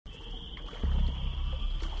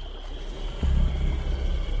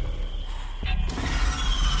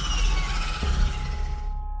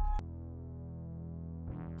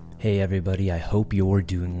Hey everybody, I hope you're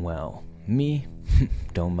doing well. Me?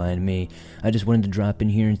 Don't mind me. I just wanted to drop in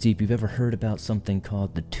here and see if you've ever heard about something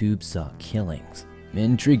called the Tube Sock Killings.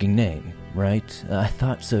 Intriguing name, right? I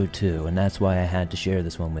thought so too, and that's why I had to share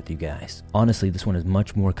this one with you guys. Honestly, this one is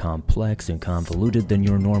much more complex and convoluted than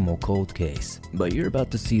your normal cold case, but you're about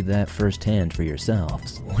to see that firsthand for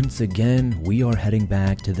yourselves. Once again, we are heading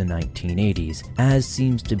back to the 1980s, as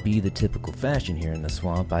seems to be the typical fashion here in the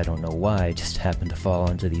swamp. I don't know why, I just happen to fall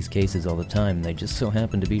onto these cases all the time, and they just so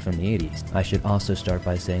happen to be from the 80s. I should also start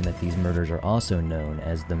by saying that these murders are also known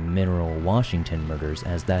as the Mineral Washington murders,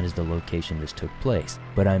 as that is the location this took place.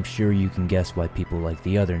 But I'm sure you can guess why people like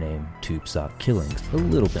the other name, Tube Sock Killings, a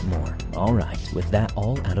little bit more. Alright, with that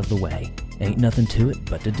all out of the way, ain't nothing to it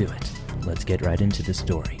but to do it. Let's get right into the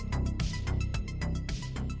story.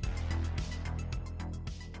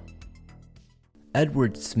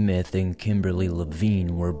 Edward Smith and Kimberly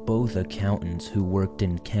Levine were both accountants who worked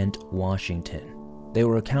in Kent, Washington. They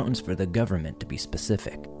were accountants for the government, to be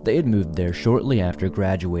specific. They had moved there shortly after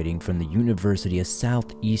graduating from the University of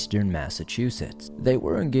Southeastern Massachusetts. They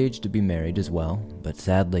were engaged to be married as well, but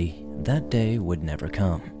sadly, that day would never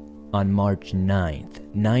come. On March 9th,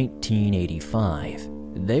 1985,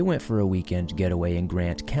 they went for a weekend getaway in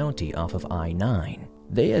Grant County off of I-9.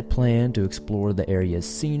 They had planned to explore the area's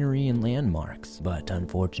scenery and landmarks, but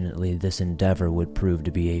unfortunately this endeavor would prove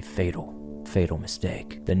to be a fatal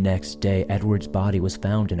mistake. The next day, Edward's body was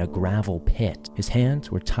found in a gravel pit. His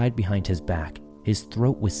hands were tied behind his back, his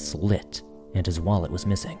throat was slit, and his wallet was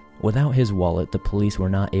missing. Without his wallet, the police were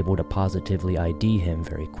not able to positively ID him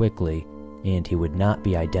very quickly, and he would not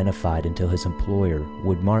be identified until his employer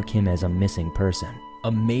would mark him as a missing person.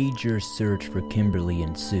 A major search for Kimberly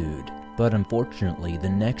ensued, but unfortunately, the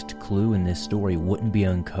next clue in this story wouldn't be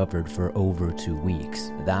uncovered for over 2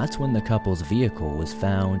 weeks. That's when the couple's vehicle was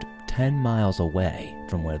found 10 miles away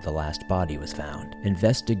from where the last body was found.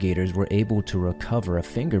 Investigators were able to recover a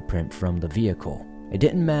fingerprint from the vehicle. It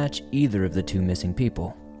didn't match either of the two missing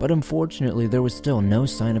people, but unfortunately there was still no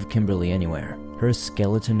sign of Kimberly anywhere. Her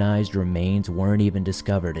skeletonized remains weren't even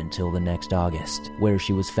discovered until the next August, where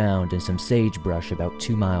she was found in some sagebrush about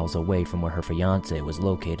 2 miles away from where her fiancé was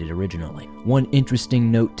located originally. One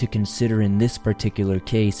interesting note to consider in this particular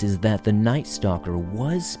case is that the Night Stalker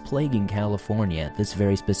was plaguing California at this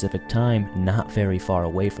very specific time, not very far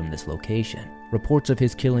away from this location. Reports of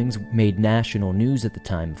his killings made national news at the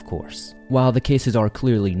time, of course. While the cases are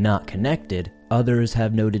clearly not connected, others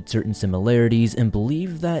have noted certain similarities and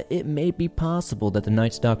believe that it may be possible that the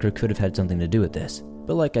Night Stalker could have had something to do with this.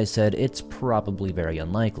 But like I said, it's probably very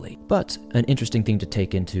unlikely. But an interesting thing to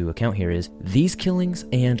take into account here is these killings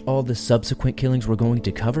and all the subsequent killings we're going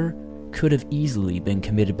to cover could have easily been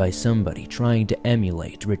committed by somebody trying to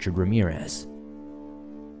emulate Richard Ramirez.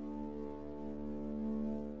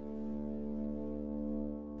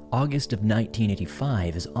 August of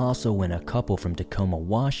 1985 is also when a couple from Tacoma,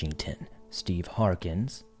 Washington, Steve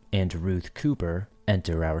Harkins and Ruth Cooper,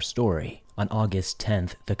 enter our story. On August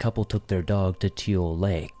 10th, the couple took their dog to Teal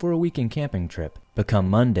Lake for a weekend camping trip. But come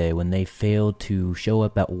Monday, when they failed to show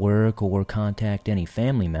up at work or contact any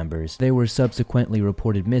family members, they were subsequently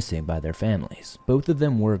reported missing by their families. Both of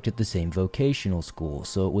them worked at the same vocational school,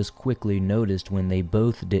 so it was quickly noticed when they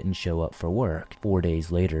both didn't show up for work. 4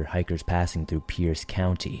 days later, hikers passing through Pierce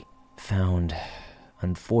County found,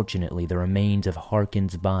 unfortunately, the remains of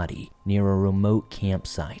Harkins' body near a remote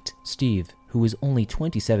campsite. Steve, who was only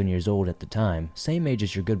 27 years old at the time, same age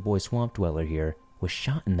as your good boy Swamp Dweller here, was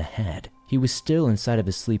shot in the head. He was still inside of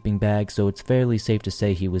his sleeping bag, so it's fairly safe to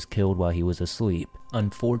say he was killed while he was asleep.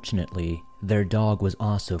 Unfortunately, their dog was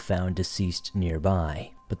also found deceased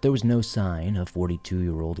nearby, but there was no sign of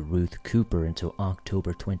 42-year-old Ruth Cooper until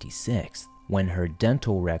October 26th. When her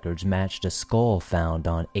dental records matched a skull found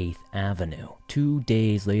on 8th Avenue. 2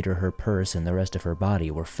 days later, her purse and the rest of her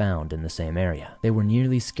body were found in the same area. They were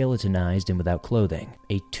nearly skeletonized and without clothing.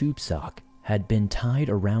 A tube sock had been tied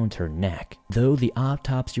around her neck. Though the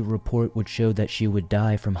autopsy report would show that she would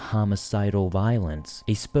die from homicidal violence,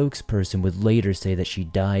 a spokesperson would later say that she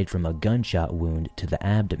died from a gunshot wound to the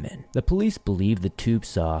abdomen. The police believe the tube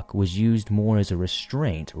sock was used more as a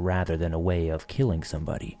restraint rather than a way of killing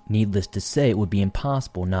somebody. Needless to say, it would be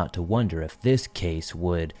impossible not to wonder if this case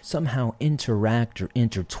would somehow interact or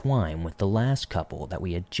intertwine with the last couple that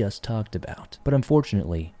we had just talked about. But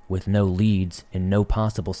unfortunately, with no leads and no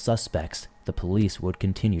possible suspects, the police would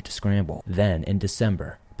continue to scramble. Then, in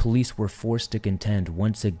December, police were forced to contend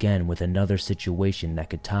once again with another situation that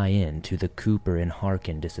could tie in to the Cooper and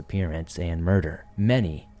Harkin disappearance and murder.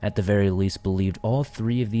 Many, at the very least, believed all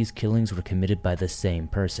three of these killings were committed by the same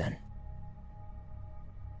person.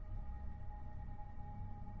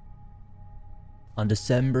 On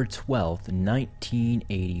December 12,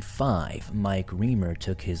 1985, Mike Reamer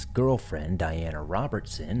took his girlfriend Diana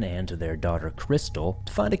Robertson and their daughter Crystal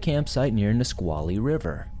to find a campsite near Nisqually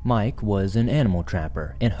River. Mike was an animal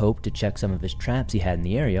trapper and hoped to check some of his traps he had in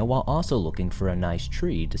the area while also looking for a nice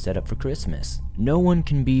tree to set up for Christmas. No one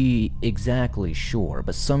can be exactly sure,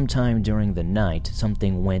 but sometime during the night,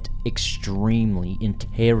 something went extremely and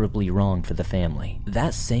terribly wrong for the family.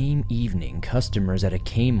 That same evening, customers at a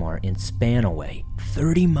Kmart in Spanaway,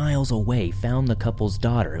 30 miles away, found the couple's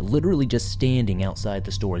daughter literally just standing outside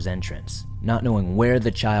the store's entrance. Not knowing where the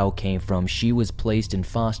child came from, she was placed in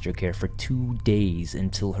foster care for 2 days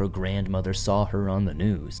until her grandmother saw her on the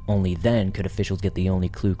news. Only then could officials get the only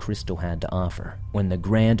clue Crystal had to offer. When the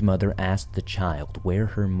grandmother asked the child where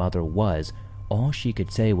her mother was, all she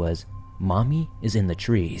could say was, "Mommy is in the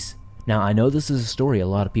trees." Now, I know this is a story a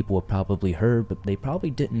lot of people have probably heard, but they probably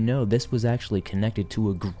didn't know this was actually connected to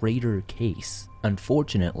a greater case.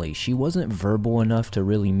 Unfortunately, she wasn't verbal enough to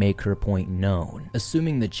really make her point known,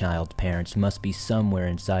 assuming the child's parents must be somewhere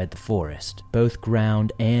inside the forest. Both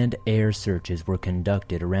ground and air searches were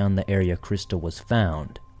conducted around the area Crystal was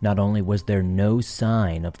found. Not only was there no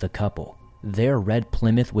sign of the couple, their red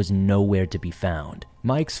Plymouth was nowhere to be found.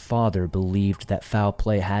 Mike's father believed that foul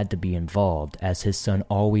play had to be involved, as his son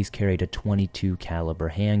always carried a .22 caliber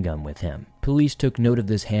handgun with him. Police took note of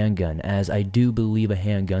this handgun, as I do believe a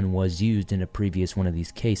handgun was used in a previous one of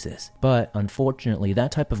these cases. But unfortunately,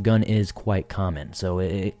 that type of gun is quite common, so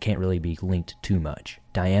it can't really be linked too much.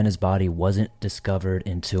 Diana's body wasn't discovered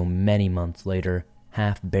until many months later,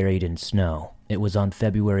 half buried in snow. It was on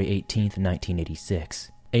February 18th, 1986.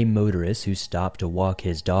 A motorist who stopped to walk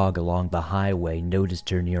his dog along the highway noticed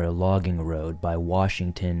her near a logging road by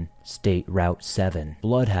Washington State Route 7.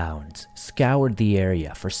 Bloodhounds scoured the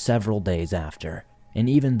area for several days after, and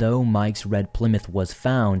even though Mike's red Plymouth was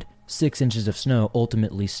found, 6 inches of snow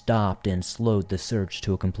ultimately stopped and slowed the search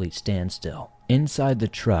to a complete standstill. Inside the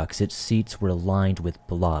trucks, its seats were lined with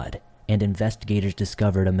blood, and investigators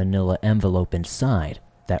discovered a manila envelope inside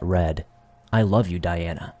that read, "I love you,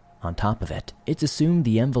 Diana." On top of it, it's assumed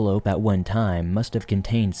the envelope at one time must have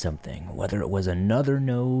contained something, whether it was another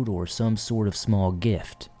note or some sort of small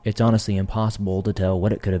gift. It's honestly impossible to tell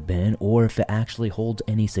what it could have been or if it actually holds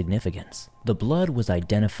any significance. The blood was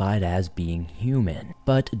identified as being human,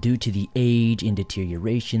 but due to the age and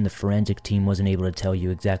deterioration, the forensic team wasn't able to tell you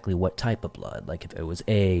exactly what type of blood, like if it was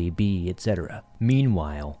A, B, etc.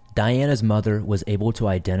 Meanwhile, Diana's mother was able to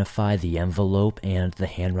identify the envelope and the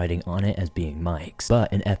handwriting on it as being Mike's,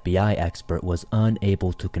 but an FBI expert was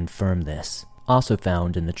unable to confirm this. Also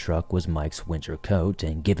found in the truck was Mike's winter coat,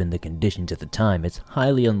 and given the conditions at the time, it's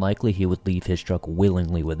highly unlikely he would leave his truck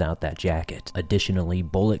willingly without that jacket. Additionally,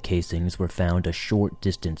 bullet casings were found a short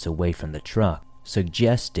distance away from the truck,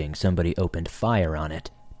 suggesting somebody opened fire on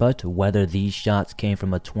it. But whether these shots came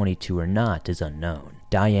from a .22 or not is unknown.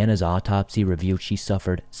 Diana's autopsy revealed she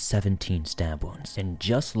suffered 17 stab wounds, and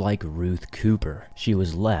just like Ruth Cooper, she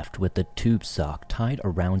was left with the tube sock tied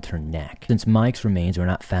around her neck. Since Mike's remains were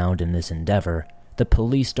not found in this endeavor, the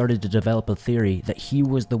police started to develop a theory that he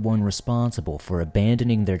was the one responsible for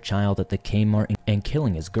abandoning their child at the Kmart and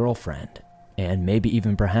killing his girlfriend. And maybe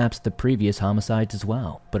even perhaps the previous homicides as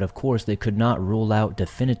well. But of course they could not rule out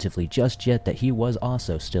definitively just yet that he was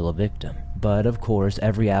also still a victim. But of course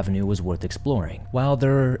every avenue was worth exploring. While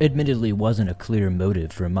there admittedly wasn't a clear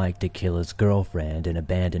motive for Mike to kill his girlfriend and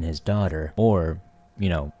abandon his daughter, or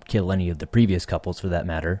kill any of the previous couples for that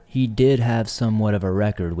matter, he did have somewhat of a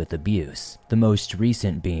record with abuse. The most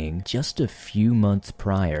recent being just a few months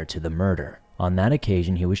prior to the murder. On that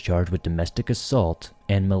occasion, he was charged with domestic assault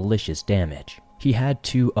and malicious damage. He had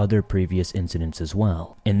 2 other previous incidents as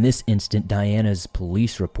well. In this instant, Diana's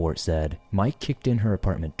police report said, Mike kicked in her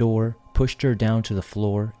apartment door, pushed her down to the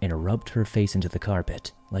floor, and rubbed her face into the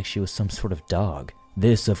carpet, like she was some sort of dog.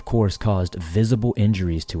 This, of course, caused visible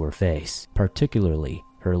injuries to her face, particularly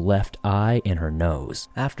her left eye and her nose.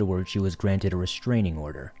 Afterwards, she was granted a restraining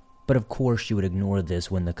order. But of course she would ignore this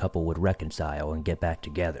when the couple would reconcile and get back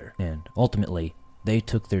together, and ultimately, they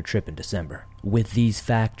took their trip in December. With these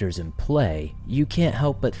factors in play, you can't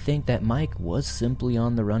help but think that Mike was simply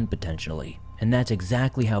on the run potentially, and that's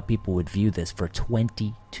exactly how people would view this for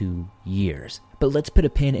 22 years. But let's put a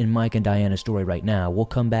pin in Mike and Diana's story right now. We'll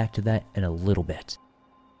come back to that in a little bit.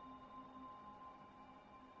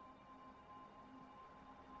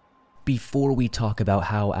 Before we talk about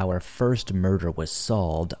how our first murder was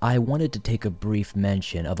solved, I wanted to take a brief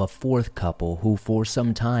mention of a 4th couple who for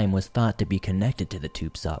some time was thought to be connected to the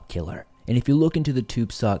tube sock killer. And if you look into the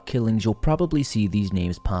tube sock killings, you'll probably see these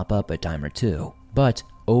names pop up a time or two. But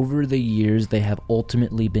Over the years, they have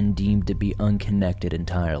ultimately been deemed to be unconnected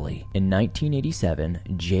entirely. In 1987,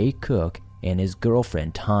 Jay Cook and his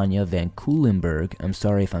girlfriend Tanya Van Cuylenburg, I'm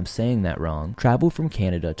sorry if I'm saying that wrong, traveled from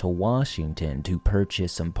Canada to Washington to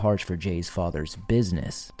purchase some parts for Jay's father's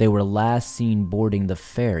business. They were last seen boarding the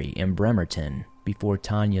ferry in Bremerton before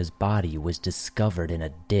Tanya's body was discovered in a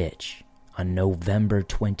ditch on November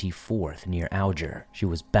 24th near Alger. She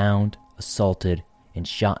was bound, assaulted, and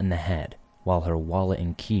shot in the head, while her wallet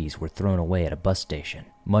and keys were thrown away at a bus station.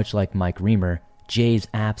 Much like Mike Reamer, Jay's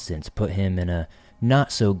absence put him in a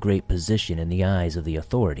not-so-great position in the eyes of the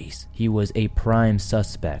authorities. He was a prime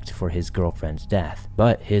suspect for his girlfriend's death,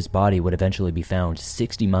 but his body would eventually be found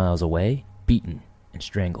 60 miles away, beaten and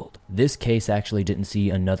strangled. This case actually didn't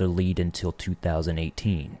see another lead until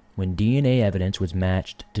 2018, when DNA evidence was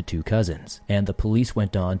matched to two cousins, and the police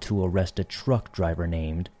went on to arrest a truck driver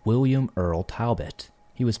named William Earl Talbot.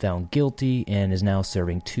 He was found guilty and is now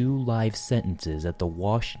serving 2 life sentences at the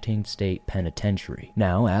Washington State Penitentiary.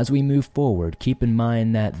 Now, as we move forward, keep in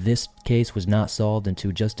mind that this case was not solved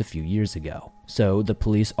until just a few years ago. So, the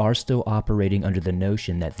police are still operating under the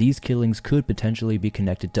notion that these killings could potentially be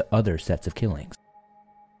connected to other sets of killings.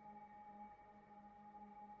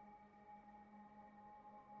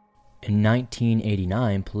 In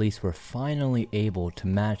 1989, police were finally able to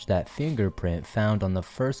match that fingerprint found on the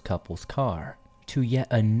first couple's car to yet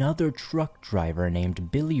another truck driver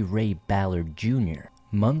named Billy Ray Ballard Jr.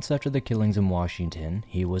 Months after the killings in Washington,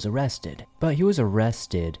 he was arrested. But he was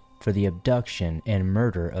arrested for the abduction and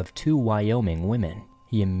murder of 2 Wyoming women.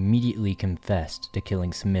 He immediately confessed to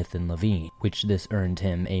killing Smith and Levine, which this earned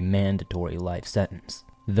him a mandatory life sentence.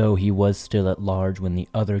 Though he was still at large when the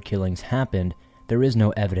other killings happened, there is no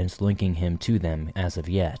evidence linking him to them as of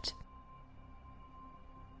yet.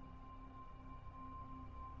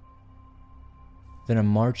 Then on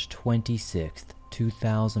March 26,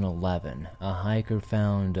 2011, a hiker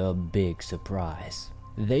found a big surprise.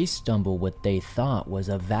 They stumbled what they thought was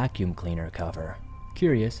a vacuum cleaner cover.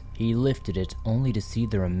 Curious, he lifted it only to see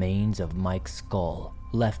the remains of Mike's skull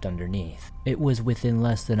left underneath. It was within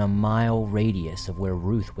less than a mile radius of where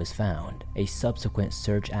Ruth was found. A subsequent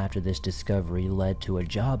search after this discovery led to a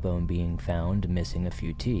jawbone being found missing a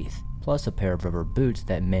few teeth, plus a pair of rubber boots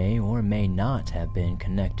that may or may not have been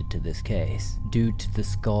connected to this case. Due to the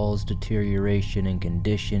skull's deterioration and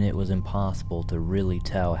condition, it was impossible to really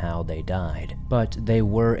tell how they died, but they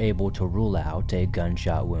were able to rule out a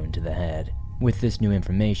gunshot wound to the head. With this new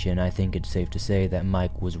information, I think it's safe to say that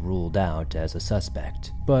Mike was ruled out as a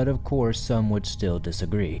suspect. But of course, some would still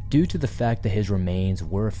disagree. Due to the fact that his remains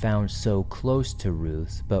were found so close to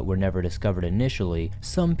Ruth's, but were never discovered initially,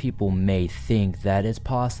 some people may think that it's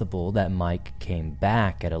possible that Mike came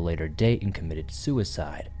back at a later date and committed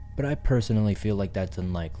suicide. But I personally feel like that's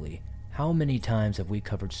unlikely. How many times have we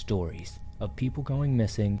covered stories of people going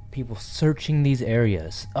missing, people searching these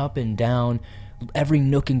areas up and down, every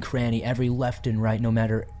nook and cranny, every left and right, no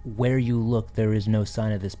matter where you look, there is no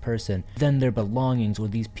sign of this person. Then their belongings, or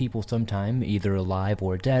these people sometime, either alive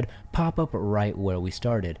or dead, pop up right where we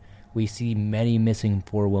started. We see many missing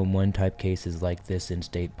 411 type cases like this in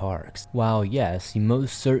state parks. While yes, he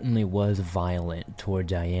most certainly was violent toward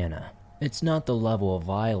Diana, it's not the level of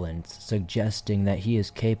violence suggesting that he is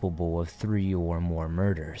capable of 3 or more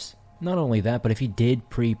murders. Not only that, but if he did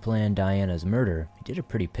pre-plan Diana's murder, he did a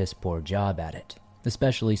pretty piss-poor job at it.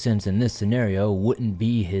 Especially since in this scenario wouldn't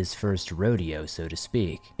be his first rodeo, so to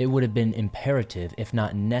speak. It would have been imperative, if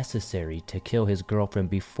not necessary, to kill his girlfriend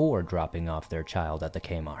before dropping off their child at the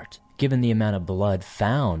Kmart. Given the amount of blood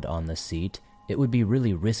found on the seat, it would be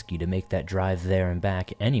really risky to make that drive there and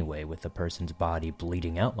back anyway with the person's body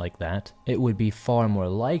bleeding out like that. It would be far more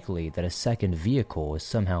likely that a second vehicle is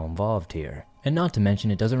somehow involved here. And not to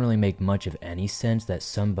mention, it doesn't really make much of any sense that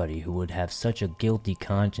somebody who would have such a guilty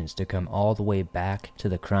conscience to come all the way back to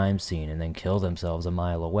the crime scene and then kill themselves a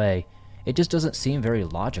mile away, it just doesn't seem very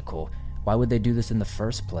logical. Why would they do this in the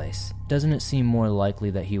first place? Doesn't it seem more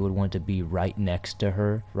likely that he would want to be right next to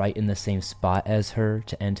her, right in the same spot as her,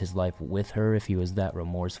 to end his life with her if he was that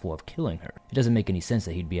remorseful of killing her? It doesn't make any sense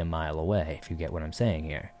that he'd be a mile away, if you get what I'm saying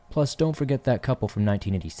here. Plus, don't forget that couple from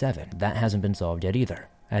 1987. That hasn't been solved yet either.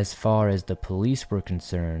 As far as the police were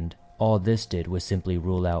concerned, all this did was simply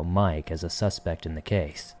rule out Mike as a suspect in the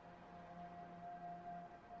case.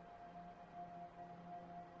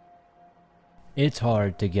 It's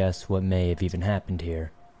hard to guess what may have even happened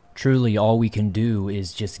here. Truly, all we can do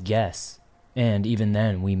is just guess. And even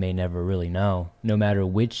then, we may never really know. No matter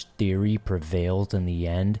which theory prevails in the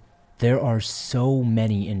end, there are so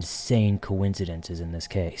many insane coincidences in this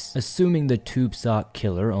case. Assuming the tube sock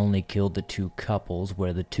killer only killed the 2 couples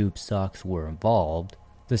where the tube socks were involved,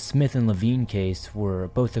 The Smith and Levine case were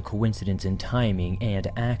both a coincidence in timing and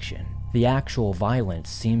action. The actual violence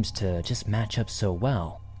seems to just match up so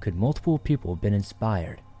well. Could multiple people have been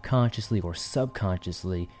inspired, consciously or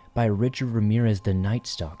subconsciously, by Richard Ramirez the Night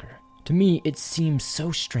Stalker? To me, it seems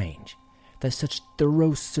so strange that such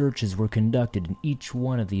thorough searches were conducted in each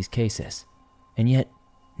one of these cases, and yet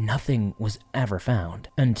nothing was ever found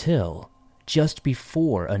until just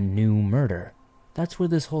before a new murder. That's where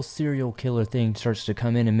this whole serial killer thing starts to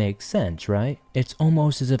come in and make sense, right? It's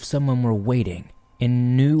almost as if someone were waiting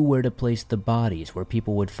and knew where to place the bodies where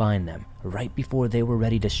people would find them right before they were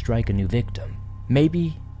ready to strike a new victim.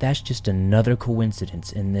 Maybe that's just another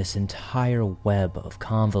coincidence in this entire web of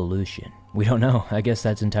convolution. We don't know. I guess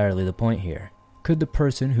that's entirely the point here. Could the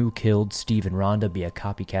person who killed Steve and Rhonda be a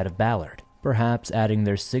copycat of Ballard, perhaps adding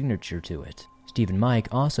their signature to it? Steve and Mike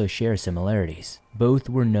also share similarities. Both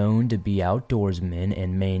were known to be outdoorsmen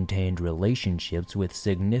and maintained relationships with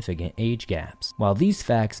significant age gaps. While these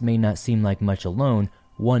facts may not seem like much alone,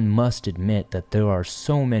 one must admit that there are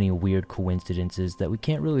so many weird coincidences that we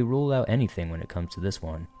can't really rule out anything when it comes to this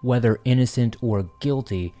one. Whether innocent or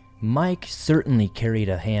guilty, Mike certainly carried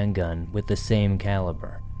a handgun with the same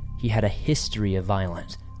caliber. He had a history of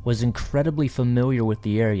violence, was incredibly familiar with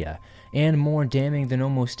the area, and more damning than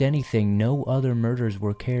almost anything, no other murders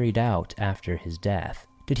were carried out after his death.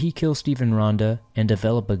 Did he kill Steve and Rhonda and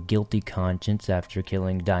develop a guilty conscience after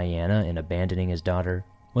killing Diana and abandoning his daughter?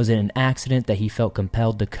 Was it an accident that he felt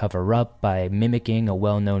compelled to cover up by mimicking a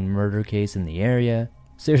well-known murder case in the area?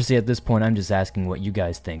 Seriously, at this point, I'm just asking what you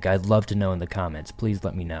guys think. I'd love to know in the comments. Please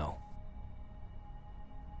let me know.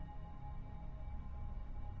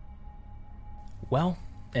 Well,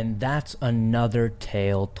 and that's another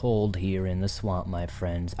tale told here in the swamp, my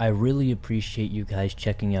friends. I really appreciate you guys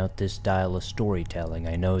checking out this style of storytelling.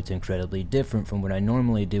 I know it's incredibly different from what I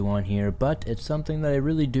normally do on here, but it's something that I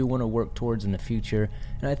really do want to work towards in the future,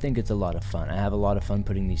 and I think it's a lot of fun. I have a lot of fun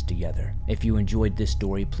putting these together. If you enjoyed this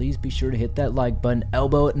story, please be sure to hit that like button,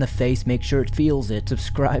 elbow it in the face, make sure it feels it.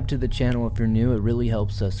 Subscribe to the channel if you're new, it really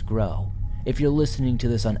helps us grow. If you're listening to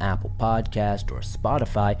this on Apple Podcast or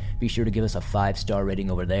Spotify, be sure to give us a 5-star rating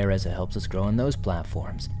over there as it helps us grow on those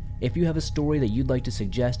platforms. If you have a story that you'd like to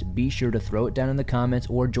suggest, be sure to throw it down in the comments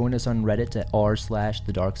or join us on Reddit at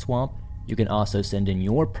r/thedarkswamp. You can also send in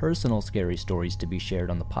your personal scary stories to be shared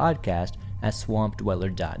on the podcast at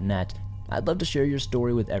swampdweller.net. I'd love to share your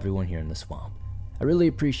story with everyone here in the swamp. I really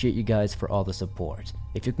appreciate you guys for all the support.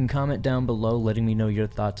 If you can comment down below letting me know your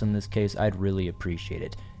thoughts on this case, I'd really appreciate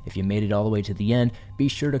it. If you made it all the way to the end, be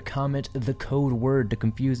sure to comment the code word to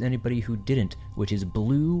confuse anybody who didn't, which is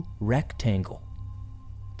blue rectangle.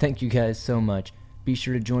 Thank you guys so much. Be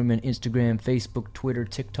sure to join me on Instagram, Facebook, Twitter,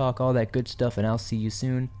 TikTok, all that good stuff, and I'll see you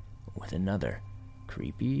soon with another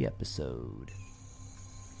creepy episode.